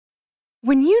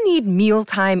When you need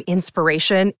mealtime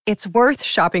inspiration, it's worth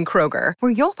shopping Kroger,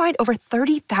 where you'll find over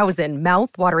 30,000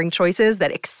 mouth-watering choices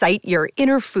that excite your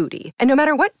inner foodie. And no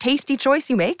matter what tasty choice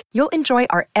you make, you'll enjoy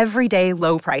our everyday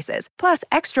low prices, plus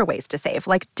extra ways to save,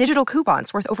 like digital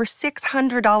coupons worth over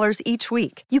 $600 each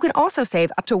week. You can also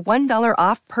save up to $1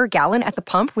 off per gallon at the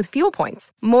pump with fuel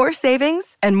points. More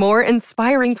savings and more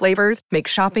inspiring flavors make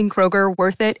shopping Kroger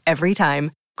worth it every time.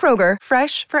 Kroger,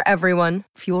 fresh for everyone.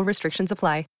 Fuel restrictions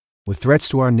apply. With threats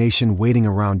to our nation waiting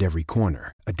around every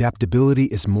corner, adaptability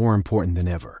is more important than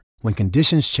ever. When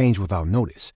conditions change without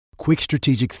notice, quick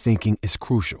strategic thinking is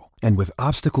crucial. And with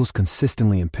obstacles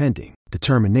consistently impending,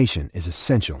 determination is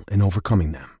essential in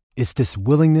overcoming them. It's this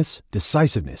willingness,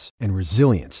 decisiveness, and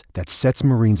resilience that sets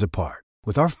Marines apart.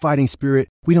 With our fighting spirit,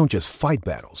 we don't just fight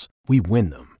battles, we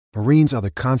win them. Marines are the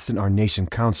constant our nation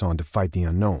counts on to fight the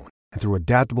unknown. And through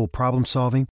adaptable problem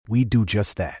solving, we do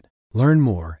just that. Learn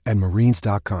more at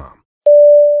marines.com.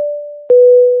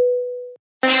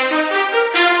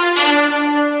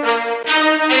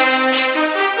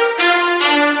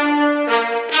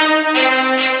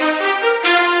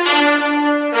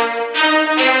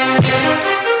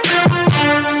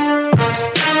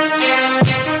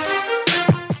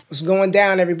 What's going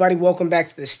down, everybody? Welcome back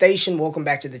to the station. Welcome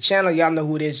back to the channel. Y'all know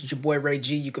who it is. It's your boy Ray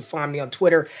G. You can find me on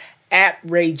Twitter at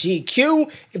RayGQ.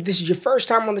 If this is your first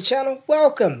time on the channel,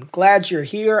 welcome. Glad you're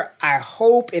here. I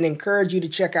hope and encourage you to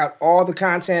check out all the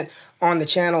content on the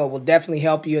channel. It will definitely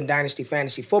help you in Dynasty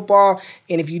Fantasy Football.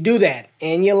 And if you do that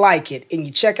and you like it and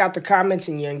you check out the comments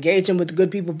and you're engaging with the good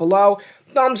people below,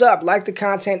 thumbs up, like the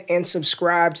content, and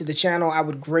subscribe to the channel. I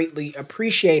would greatly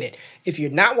appreciate it. If you're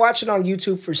not watching on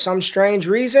YouTube for some strange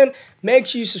reason, make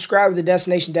sure you subscribe to the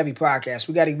Destination Devy podcast.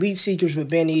 We got Elite Seekers with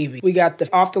Ben Eby. We got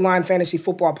the Off the Line Fantasy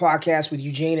Football podcast with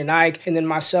Eugene and Ike, and then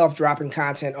myself dropping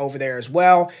content over there as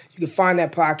well. You can find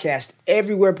that podcast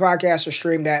everywhere podcasts are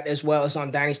streamed at, as well as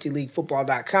on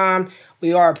DynastyLeagueFootball.com.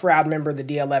 We are a proud member of the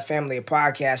DLF family of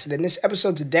podcasts. And in this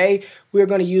episode today, we're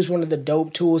going to use one of the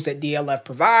dope tools that DLF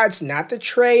provides, not the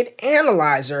Trade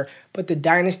Analyzer, but the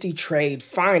Dynasty Trade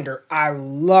Finder. I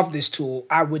love this tool.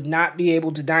 I would not be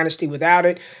able to Dynasty without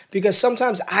it because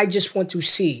sometimes I just want to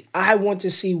see. I want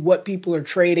to see what people are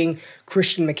trading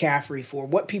Christian McCaffrey for,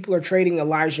 what people are trading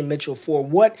Elijah Mitchell for,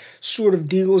 what sort of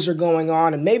deals are going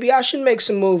on, and maybe I should make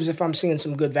some moves if I'm seeing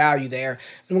some good value there.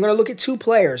 And we're going to look at two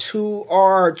players who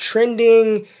are trending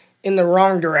in the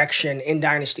wrong direction in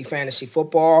Dynasty Fantasy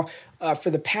Football. For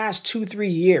the past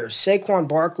 2-3 years, Saquon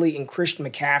Barkley and Christian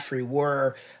McCaffrey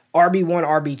were RB1,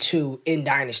 RB2 in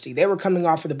Dynasty. They were coming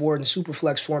off of the board in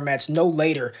Superflex formats no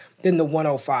later than the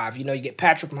 105. You know, you get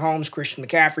Patrick Mahomes, Christian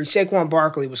McCaffrey. Saquon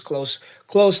Barkley was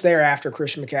close there after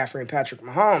Christian McCaffrey and Patrick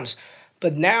Mahomes.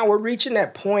 But now we're reaching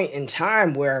that point in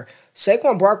time where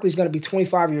Saquon Barkley is going to be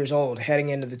 25 years old heading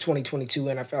into the 2022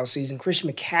 NFL season.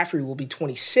 Christian McCaffrey will be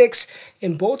 26,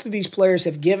 and both of these players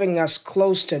have given us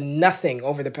close to nothing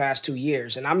over the past 2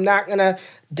 years. And I'm not going to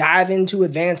dive into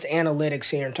advanced analytics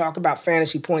here and talk about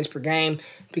fantasy points per game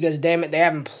because, damn it, they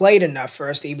haven't played enough for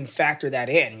us to even factor that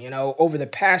in. You know, over the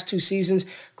past 2 seasons,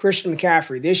 Christian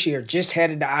McCaffrey this year just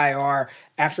headed to IR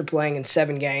after playing in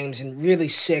 7 games, and really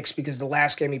 6 because the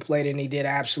last game he played in, he did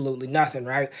absolutely nothing,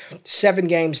 right? 7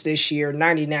 games this year,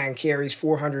 99 carries,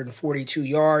 442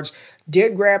 yards.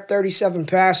 Did grab 37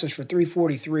 passes for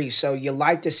 343, so you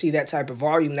like to see that type of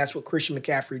volume. That's what Christian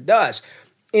McCaffrey does.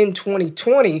 In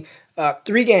 2020,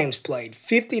 3 games played,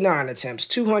 59 attempts,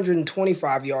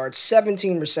 225 yards,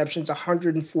 17 receptions,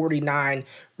 149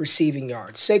 receiving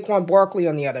yards. Saquon Barkley,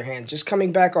 on the other hand, just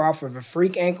coming back off of a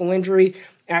freak ankle injury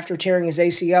after tearing his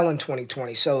ACL in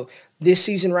 2020. So this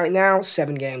season right now,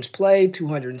 7 games played,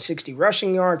 260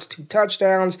 rushing yards, 2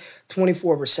 touchdowns,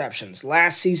 24 receptions.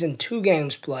 Last season, 2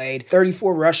 games played,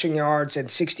 34 rushing yards and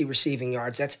 60 receiving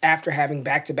yards. That's after having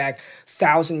back-to-back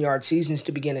 1,000-yard seasons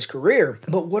to begin his career.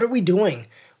 But what are we doing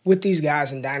with these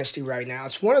guys in Dynasty right now?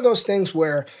 It's one of those things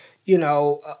where, you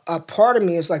know, a part of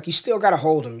me is like, you still got to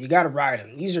hold them. You got to ride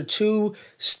them. These are 2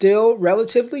 still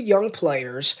relatively young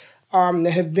players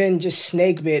that have been just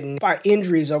snake bitten by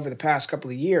injuries over the past couple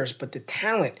of years. But the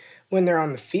talent when they're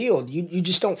on the field, you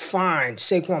just don't find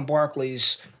Saquon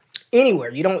Barkley's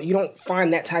anywhere. You don't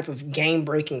find that type of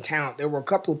game-breaking talent. There were a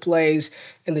couple of plays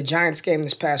in the Giants game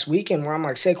this past weekend where I'm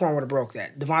like, Saquon would have broke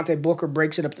that. Devontae Booker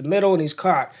breaks it up the middle and he's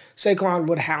caught. Saquon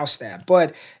would house that.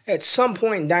 But at some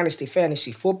point in Dynasty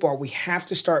Fantasy Football, we have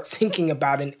to start thinking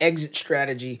about an exit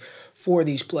strategy for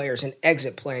these players, an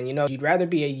exit plan. You know, you'd rather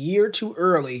be a year too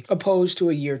early opposed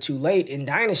to a year too late in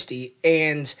Dynasty.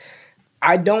 And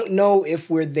I don't know if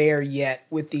we're there yet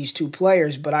with these two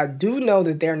players, but I do know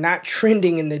that they're not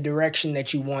trending in the direction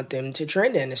that you want them to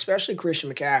trend in, especially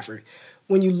Christian McCaffrey.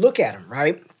 When you look at him,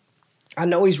 right, I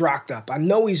know he's rocked up. I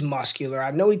know he's muscular.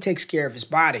 I know he takes care of his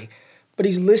body, but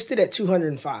he's listed at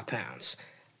 205 pounds.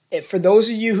 For those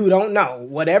of you who don't know,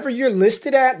 whatever you're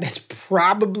listed at, that's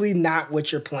probably not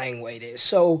what your playing weight is.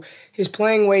 So his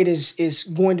playing weight is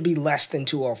going to be less than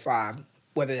 205,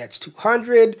 whether that's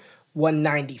 200,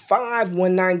 195,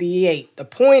 198. The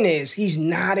point is he's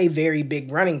not a very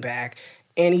big running back,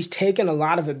 and he's taken a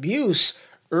lot of abuse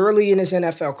early in his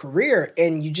NFL career,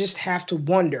 and you just have to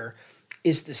wonder,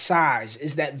 is the size,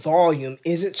 is that volume,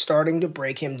 is it starting to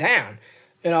break him down?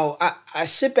 You know, I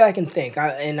sit back and think,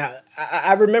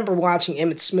 I remember watching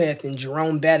Emmitt Smith and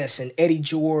Jerome Bettis and Eddie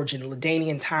George and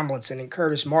LaDainian Tomlinson and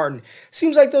Curtis Martin.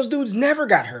 Seems like those dudes never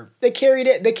got hurt. They carried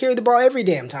the ball every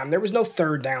damn time. There was no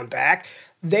third down back.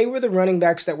 They were the running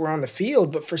backs that were on the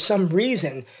field, but for some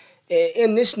reason,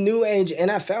 in this new age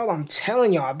NFL, I'm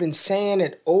telling y'all, I've been saying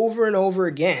it over and over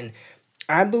again,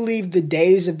 I believe the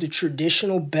days of the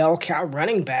traditional bell cow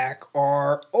running back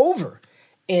are over.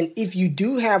 And if you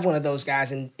do have one of those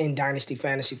guys in Dynasty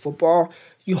Fantasy Football,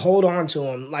 you hold on to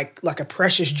them like a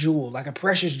precious jewel, like a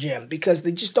precious gem, because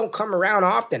they just don't come around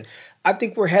often. I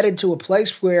think we're headed to a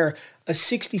place where a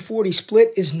 60-40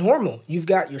 split is normal. You've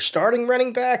got your starting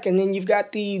running back, and then you've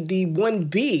got the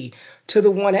 1B to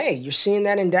the 1A. You're seeing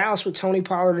that in Dallas with Tony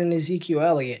Pollard and Ezekiel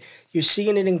Elliott. You're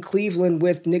seeing it in Cleveland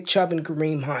with Nick Chubb and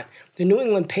Kareem Hunt. The New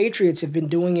England Patriots have been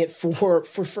doing it for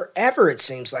forever, it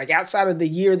seems like, outside of the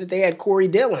year that they had Corey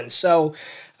Dillon. So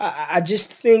I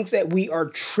just think that we are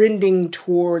trending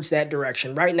towards that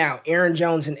direction. Right now, Aaron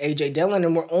Jones and A.J. Dillon,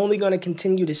 and we're only going to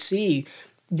continue to see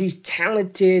these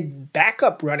talented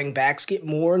backup running backs get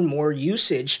more and more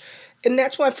usage. And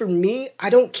that's why, for me, I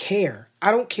don't care.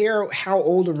 I don't care how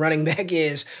old a running back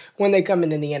is when they come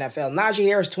into the NFL. Najee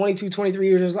Harris, 22, 23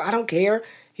 years old. I don't care.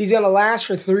 He's going to last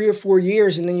for 3 or 4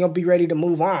 years, and then you'll be ready to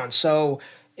move on. So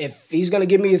if he's going to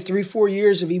give me 3-4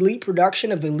 years of elite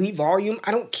production, of elite volume,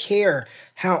 I don't care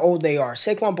how old they are.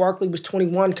 Saquon Barkley was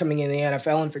 21 coming in the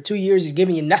NFL, and for 2 years he's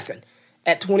giving you nothing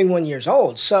at 21 years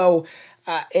old. So,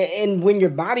 and when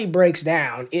your body breaks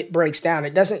down, it breaks down.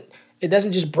 It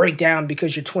doesn't just break down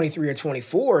because you're 23 or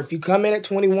 24. If you come in at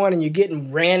 21 and you're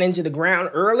getting ran into the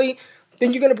ground early,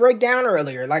 then you're going to break down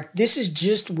earlier. Like, this is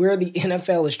just where the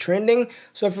NFL is trending.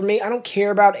 So for me, I don't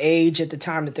care about age at the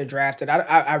time that they're drafted.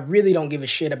 I really don't give a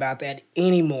shit about that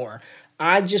anymore.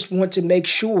 I just want to make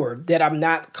sure that I'm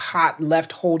not caught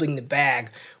left holding the bag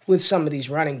with some of these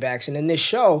running backs. And in this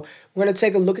show, we're going to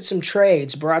take a look at some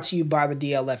trades brought to you by the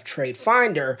DLF Trade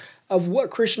Finder of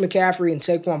what Christian McCaffrey and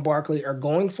Saquon Barkley are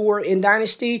going for in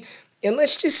Dynasty. And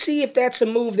let's just see if that's a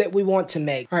move that we want to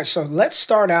make. All right, so let's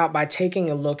start out by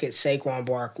taking a look at Saquon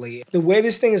Barkley. The way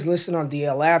this thing is listed on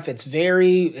DLF,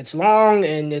 it's long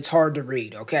and it's hard to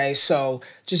read, okay? So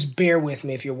just bear with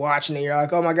me if you're watching it. You're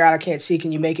like, oh my God, I can't see.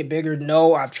 Can you make it bigger?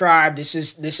 No, I've tried. This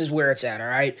is where it's at, all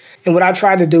right? And what I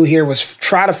tried to do here was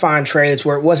try to find trades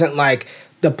where it wasn't like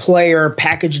the player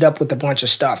packaged up with a bunch of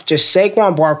stuff. Just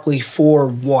Saquon Barkley for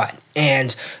what?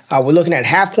 And we're looking at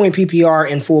half-point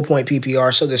PPR and full-point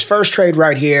PPR. So this first trade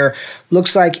right here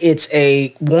looks like it's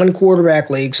a one-quarterback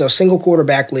league, so single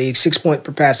quarterback league, 6 point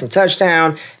per passing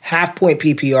touchdown, half-point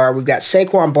PPR. We've got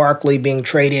Saquon Barkley being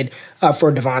traded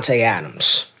for Davante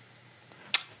Adams.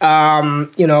 I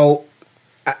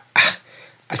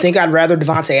think I'd rather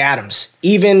Davante Adams.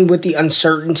 Even with the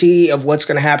uncertainty of what's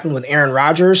going to happen with Aaron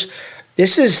Rodgers,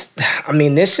 this is,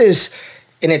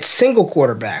 and it's single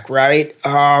quarterback, right?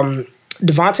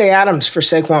 Davante Adams for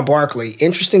Saquon Barkley.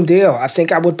 Interesting deal. I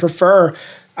think I would prefer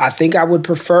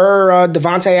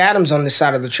Davante Adams on this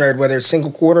side of the trade, whether it's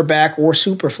single quarterback or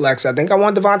super flex. I think I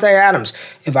want Davante Adams.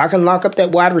 If I can lock up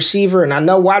that wide receiver, and I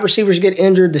know wide receivers get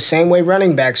injured the same way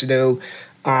running backs do,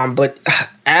 but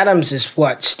Adams is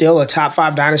still a top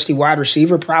 5 dynasty wide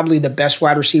receiver, probably the best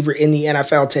wide receiver in the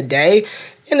NFL today.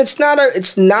 And it's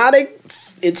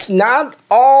not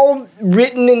all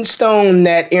written in stone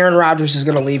that Aaron Rodgers is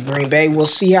going to leave Green Bay. We'll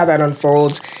see how that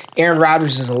unfolds. Aaron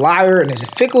Rodgers is a liar and as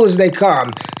fickle as they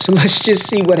come. So let's just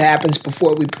see what happens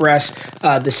before we press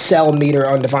the sell meter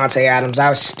on Davante Adams.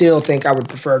 I still think I would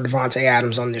prefer Davante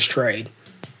Adams on this trade.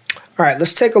 All right,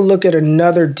 let's take a look at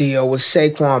another deal with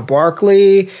Saquon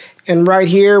Barkley. And right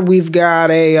here, we've got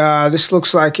this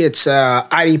looks like it's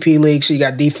IDP league, so you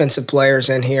got defensive players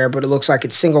in here, but it looks like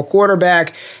it's single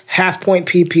quarterback, half-point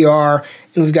PPR,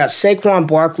 and we've got Saquon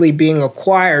Barkley being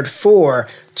acquired for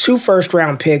 2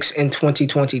 first-round picks in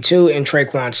 2022 and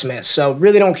Traquan Smith. So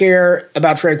really don't care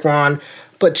about Traquan,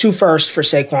 but 2 firsts for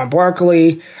Saquon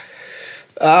Barkley.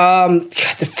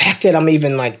 The fact that I'm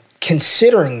even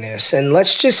considering this, and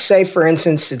let's just say, for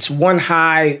instance, it's one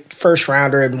high first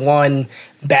rounder and one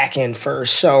back end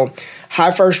first. So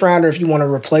high first rounder, if you want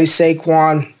to replace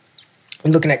Saquon,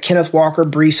 you're looking at Kenneth Walker,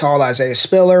 Breece Hall, Isaiah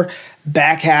Spiller.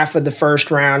 Back half of the first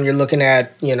round, you're looking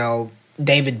at,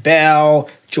 David Bell,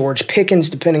 George Pickens,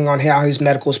 depending on how his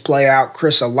medicals play out,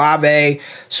 Chris Olave.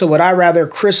 So would I rather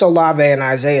Chris Olave and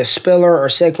Isaiah Spiller or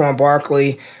Saquon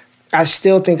Barkley? I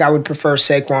still think I would prefer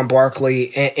Saquon Barkley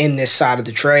in this side of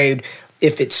the trade.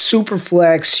 If it's super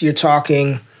flex, you're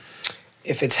talking,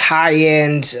 if it's high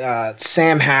end,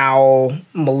 Sam Howell,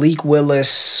 Malik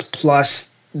Willis,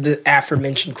 plus the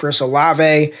aforementioned Chris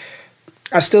Olave,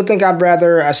 I still would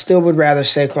rather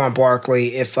Saquon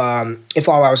Barkley if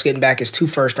all I was getting back is 2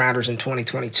 first rounders in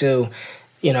 2022.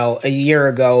 A year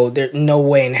ago, there's no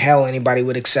way in hell anybody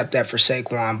would accept that for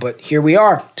Saquon. But here we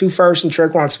are, 2 firsts and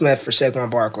Tre'Quan Smith for Saquon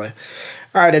Barkley.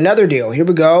 All right, another deal. Here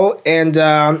we go. And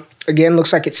again,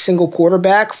 looks like it's single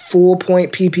quarterback, full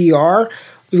point PPR.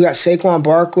 We've got Saquon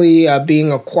Barkley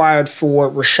being acquired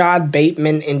for Rashad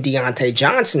Bateman and Deontay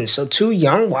Johnson. So 2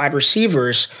 young wide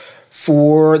receivers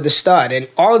for the stud. And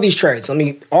all of these trades,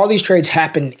 all these trades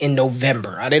happened in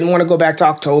November. I didn't want to go back to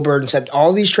October and said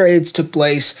all these trades took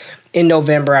place in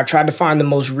November. I tried to find the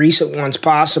most recent ones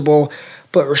possible.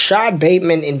 But Rashad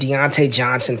Bateman and Deontay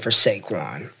Johnson for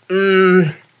Saquon.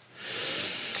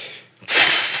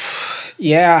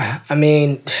 Yeah,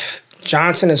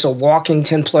 Johnson is a walking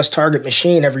 10-plus target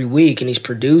machine every week, and he's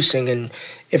producing. And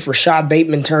if Rashad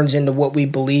Bateman turns into what we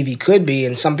believe he could be,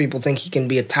 and some people think he can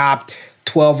be a top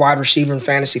 12 wide receiver in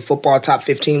fantasy football, top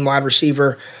 15 wide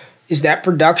receiver, is that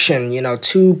production,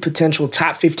 2 potential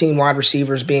top 15 wide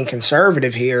receivers being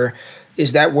conservative here,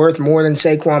 is that worth more than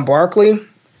Saquon Barkley?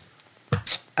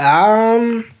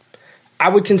 I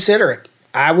would consider it.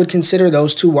 I would consider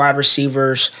those 2 wide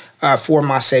receivers for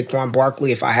my Saquon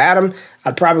Barkley if I had them.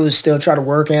 I'd probably still try to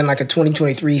work in a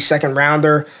 2023 second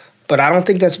rounder, but I don't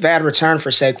think that's a bad return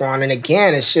for Saquon. And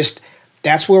again, it's just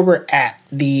that's where we're at.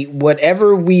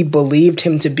 Whatever we believed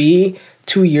him to be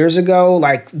 2 years ago,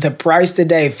 the price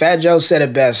today, Fat Joe said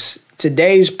it best,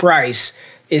 today's price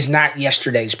is not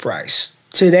yesterday's price.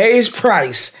 Today's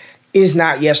price is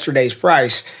not yesterday's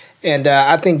price. And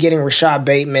I think getting Rashad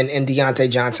Bateman and Deontay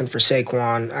Johnson for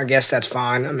Saquon, I guess that's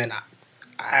fine.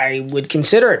 I would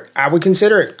consider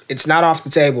it. It's not off the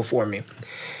table for me.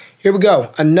 Here we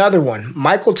go. Another one.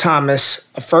 Michael Thomas,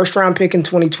 a first-round pick in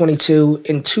 2022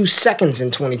 and 2 seconds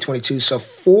in 2022. So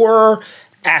 4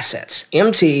 assets.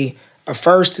 MT, a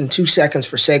first and 2 seconds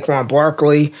for Saquon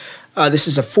Barkley. This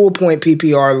is a full-point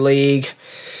PPR league.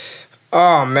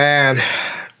 Oh, man.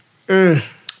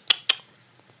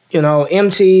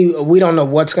 MT, we don't know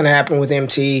what's going to happen with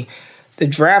MT. The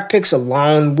draft picks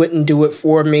alone wouldn't do it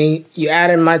for me. You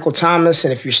add in Michael Thomas,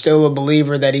 and if you're still a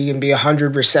believer that he can be a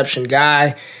 100-reception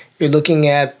guy, you're looking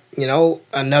at,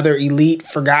 another elite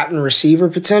forgotten receiver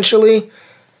potentially.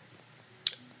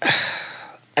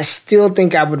 I still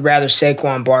think I would rather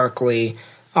Saquon Barkley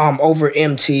over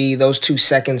MT, those 2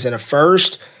 seconds and a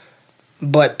first.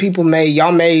 But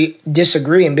y'all may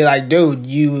disagree and be like, dude,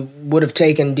 you would have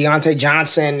taken Deontay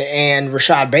Johnson and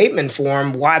Rashad Bateman for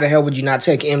him. Why the hell would you not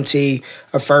take MT,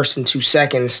 a first and 2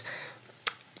 seconds?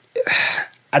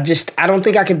 I don't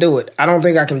think I can do it.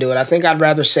 I think I'd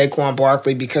rather Saquon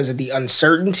Barkley because of the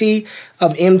uncertainty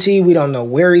of MT. We don't know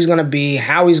where he's going to be,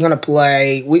 how he's going to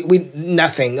play. We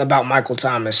nothing about Michael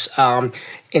Thomas.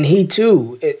 And he,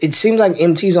 too, it seems like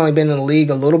MT's only been in the league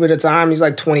a little bit of time. He's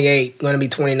 28, going to be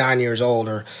 29 years old.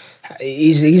 Or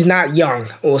he's not young,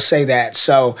 we'll say that.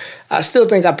 So I still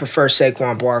think I prefer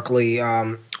Saquon Barkley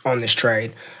on this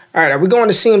trade. All right, are we going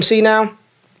to CMC now?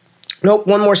 Nope,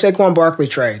 one more Saquon Barkley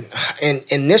trade.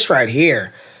 And this right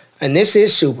here, and this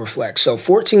is Superflex. So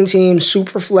 14-team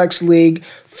Superflex League,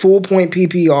 full-point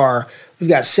PPR. We've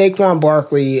got Saquon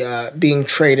Barkley being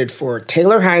traded for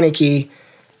Taylor Heineke,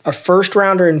 a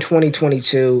first-rounder in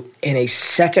 2022, and a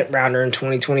second-rounder in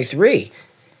 2023.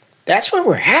 That's where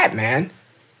we're at, man.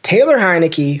 Taylor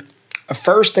Heineke, a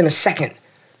first and a second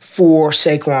for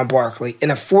Saquon Barkley in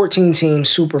a 14-team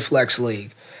Superflex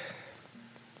League.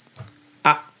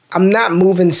 I'm not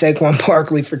moving Saquon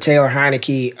Barkley for Taylor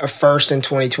Heineke, a first in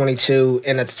 2022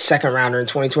 and a second rounder in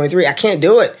 2023. I can't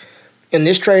do it. And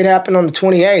this trade happened on the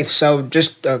 28th, so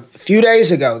just a few days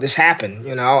ago this happened.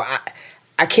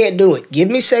 I can't do it. Give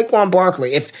me Saquon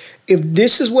Barkley. If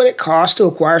this is what it costs to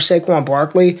acquire Saquon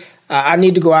Barkley, I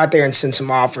need to go out there and send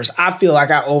some offers. I feel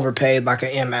like I overpaid like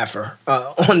an MFer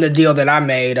on the deal that I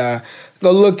made.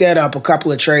 Go look that up a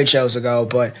couple of trade shows ago,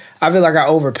 but I feel like I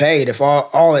overpaid. If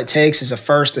all it takes is a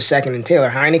first, a second, and Taylor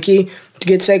Heineke, to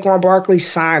get Saquon Barkley,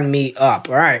 sign me up.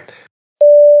 All right.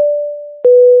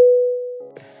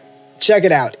 Check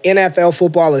it out. NFL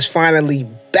football is finally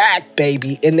back,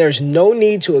 baby, and there's no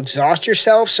need to exhaust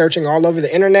yourself searching all over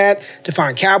the internet to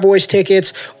find Cowboys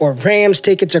tickets or Rams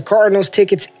tickets or Cardinals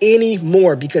tickets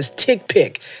anymore, because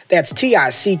TickPick, that's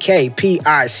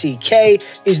TickPick,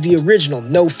 is the original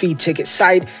no-fee ticket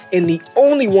site and the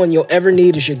only one you'll ever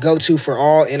need is your go-to for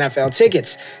all NFL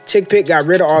tickets. TickPick got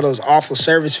rid of all those awful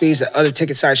service fees that other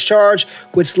ticket sites charge,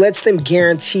 which lets them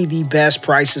guarantee the best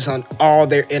prices on all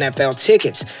their NFL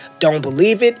tickets. Don't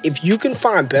believe it? If you can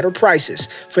find better prices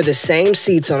for the same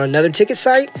seats on another ticket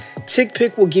site,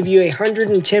 TickPick will give you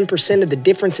 110% of the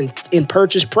difference in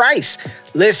purchase price.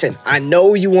 Listen, I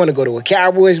know you want to go to a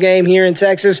Cowboys game here in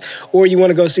Texas, or you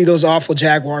want to go see those awful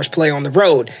Jaguars play on the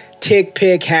road.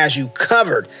 TickPick has you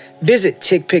covered. Visit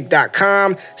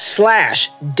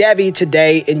TickPick.com/Devy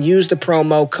today and use the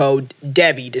promo code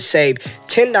Devy to save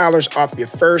 $10 off your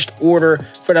first order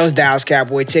for those Dallas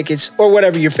Cowboy tickets or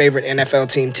whatever your favorite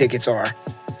NFL team tickets are.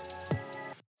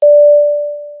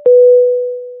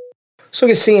 So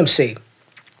look at CMC.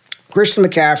 Christian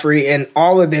McCaffrey, and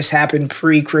all of this happened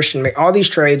pre-Christian. All these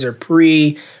trades are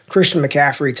pre-Christian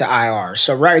McCaffrey to IR.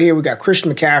 So right here, we got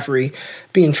Christian McCaffrey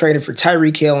being traded for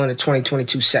Tyreek Hill in a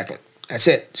 2022 second. That's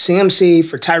it. CMC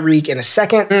for Tyreek in a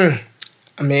second. I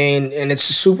mean, and it's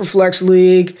a super flex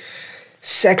league.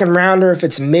 Second rounder if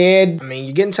it's mid. I mean,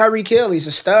 you're getting Tyreek Hill. He's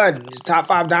a stud. He's a top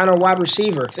 5 dino wide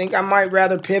receiver. I think I might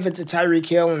rather pivot to Tyreek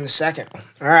Hill in the second.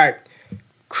 All right.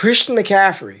 Christian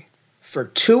McCaffrey for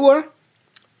Tua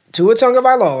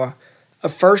Tagovailoa, a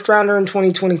first rounder in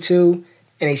 2022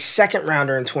 and a second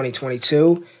rounder in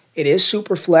 2022. It is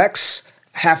super flex,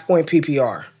 half-point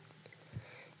PPR.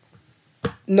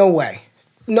 No way.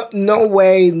 No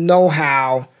way, no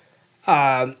how.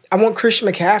 I want Christian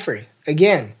McCaffrey.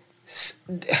 Again,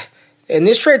 and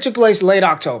this trade took place late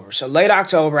October. So late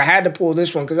October, I had to pull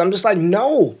this one because I'm just like,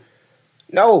 no.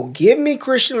 Give me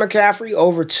Christian McCaffrey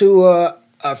over Tua,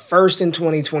 first in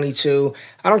 2022.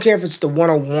 I don't care if it's the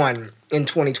 101 in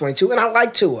 2022. And I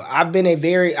like Tua. I've been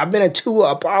a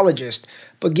Tua apologist.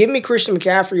 But give me Christian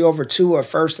McCaffrey over Tua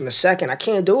first and a second. I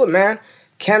can't do it, man.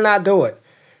 Cannot do it.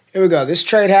 Here we go. This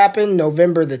trade happened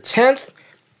November the 10th.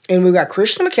 And we got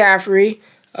Christian McCaffrey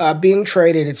being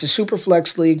traded. It's a super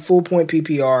flex league, full point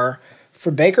PPR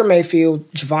for Baker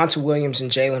Mayfield, Javonte Williams, and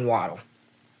Jalen Waddle.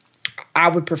 I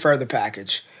would prefer the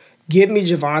package. Give me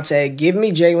Javonte, give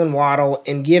me Jalen Waddle,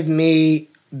 and give me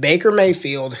Baker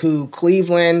Mayfield, who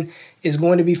Cleveland is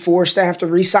going to be forced to have to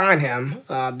re-sign him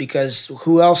because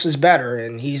who else is better,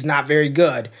 and he's not very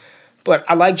good. But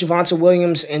I like Javonte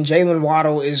Williams, and Jalen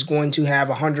Waddle is going to have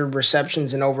 100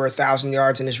 receptions and over 1,000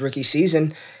 yards in his rookie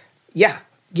season. Yeah,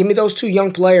 give me those two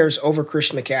young players over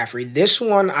Christian McCaffrey. This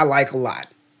one I like a lot.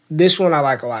 In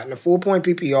a full-point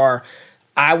PPR,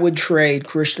 I would trade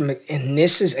Christian, and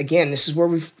this is where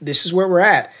we're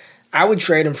at. I would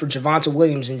trade him for Javonte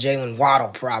Williams and Jalen Waddle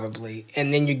probably.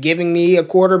 And then you're giving me a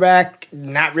quarterback,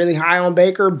 not really high on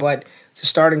Baker, but the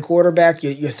starting quarterback,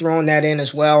 you're throwing that in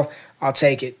as well. I'll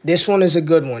take it. This one is a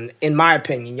good one, in my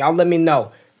opinion. Y'all let me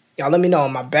know.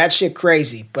 Am I batshit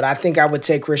crazy? But I think I would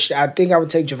take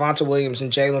Javonte Williams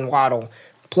and Jalen Waddle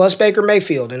plus Baker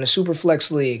Mayfield in a super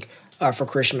flex league for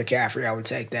Christian McCaffrey. I would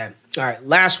take that. All right,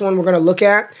 last one we're going to look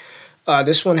at.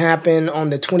 This one happened on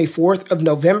the 24th of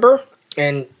November,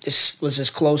 and this was as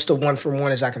close to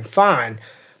one-for-one as I can find.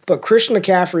 But Christian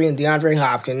McCaffrey and DeAndre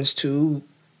Hopkins, two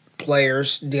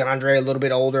players, DeAndre a little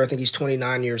bit older, I think he's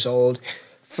 29 years old,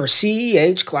 for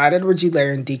CEH, Clyde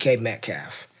Edwards-Helaire, and DK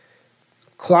Metcalf.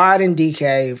 Clyde and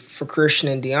DK for Christian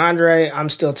and DeAndre. I'm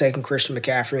still taking Christian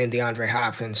McCaffrey and DeAndre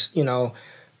Hopkins. You know,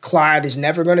 Clyde is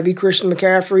never going to be Christian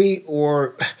McCaffrey,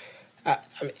 or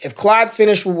if Clyde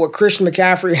finished with what Christian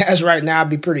McCaffrey has right now, I'd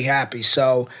be pretty happy.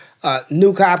 So,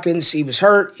 Nuke Hopkins, he was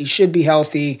hurt. He should be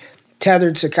healthy.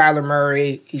 Tethered to Kyler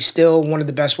Murray. He's still one of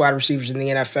the best wide receivers in the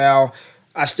NFL.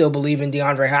 I still believe in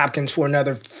DeAndre Hopkins for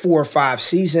another 4 or 5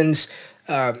 seasons.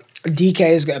 DK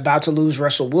is about to lose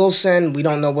Russell Wilson. We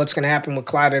don't know what's going to happen with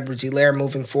Clyde Edwards-Helaire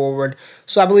moving forward.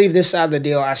 So I believe this side of the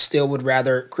deal, I still would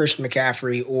rather Christian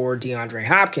McCaffrey or DeAndre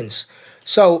Hopkins.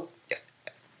 So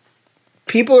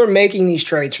people are making these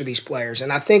trades for these players,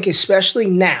 and I think especially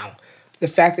now, the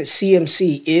fact that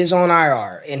CMC is on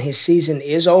IR and his season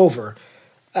is over,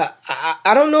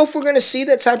 I don't know if we're going to see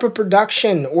that type of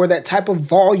production or that type of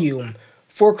volume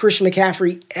for Christian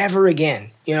McCaffrey ever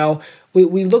again. You know,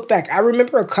 we look back. I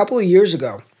remember a couple of years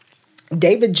ago,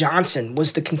 David Johnson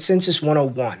was the consensus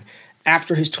 101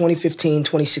 after his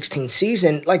 2015-2016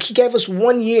 season. Like, he gave us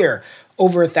 1 year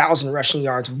over 1,000 rushing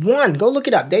yards. Go look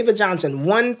it up. David Johnson,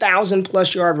 1,000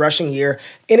 plus yard rushing year,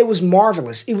 and it was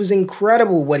marvelous. It was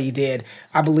incredible what he did,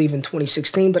 I believe, in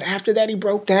 2016. But after that, he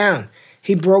broke down.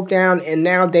 And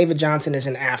now David Johnson is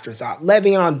an afterthought.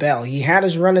 Le'Veon Bell, he had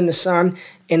his run in the sun,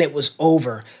 and it was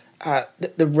over.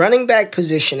 The running back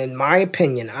position, in my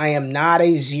opinion, I am not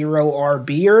a zero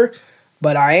RB'er,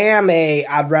 but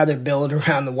I'd rather build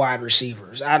around the wide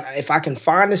receivers. If I can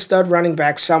find a stud running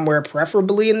back somewhere,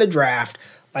 preferably in the draft,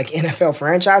 like NFL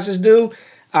franchises do,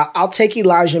 I'll take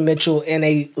Elijah Mitchell in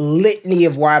a litany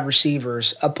of wide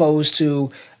receivers opposed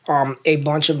to a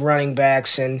bunch of running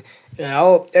backs. And,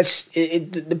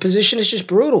 the position is just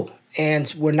brutal.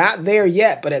 And we're not there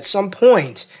yet, but at some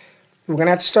point, we're going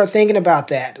to have to start thinking about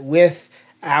that with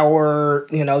our,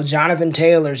 Jonathan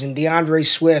Taylors and DeAndre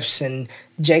Swifts and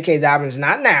J.K. Dobbins.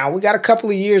 Not now. We got a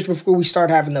couple of years before we start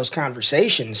having those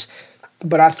conversations.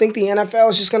 But I think the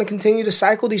NFL is just going to continue to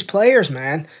cycle these players,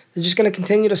 man. They're just going to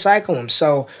continue to cycle them.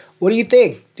 So what do you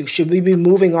think? Should we be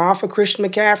moving off of Christian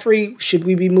McCaffrey? Should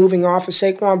we be moving off of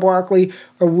Saquon Barkley?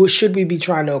 Or should we be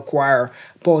trying to acquire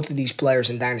both of these players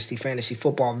in Dynasty Fantasy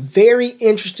Football? Very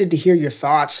interested to hear your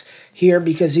thoughts here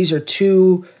because these are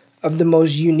two of the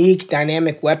most unique,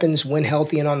 dynamic weapons when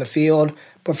healthy and on the field.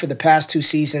 But for the past 2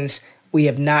 seasons, we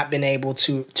have not been able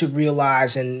to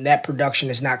realize, and that production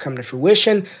has not come to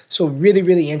fruition. So really,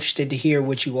 really interested to hear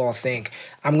what you all think.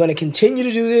 I'm going to continue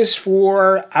to do this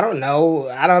for, I don't know.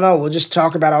 We'll just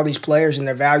talk about all these players and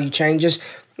their value changes.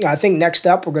 I think next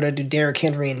up, we're going to do Derrick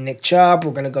Henry and Nick Chubb.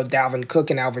 We're going to go Dalvin Cook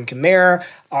and Alvin Kamara,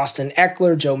 Austin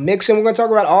Eckler, Joe Mixon. We're going to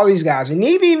talk about all these guys.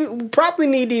 We probably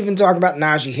need to even talk about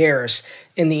Najee Harris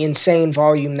and the insane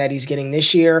volume that he's getting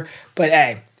this year. But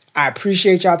hey, I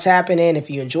appreciate y'all tapping in. If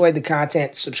you enjoyed the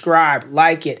content, subscribe,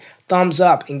 like it, thumbs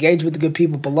up, engage with the good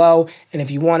people below. And if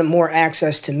you wanted more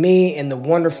access to me and the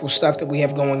wonderful stuff that we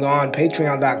have going on,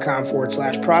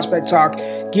 patreon.com/prospect talk.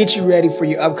 Get you ready for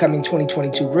your upcoming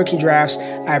 2022 rookie drafts.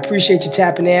 I appreciate you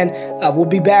tapping in. We'll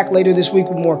be back later this week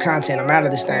with more content. I'm out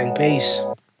of this thing. Peace.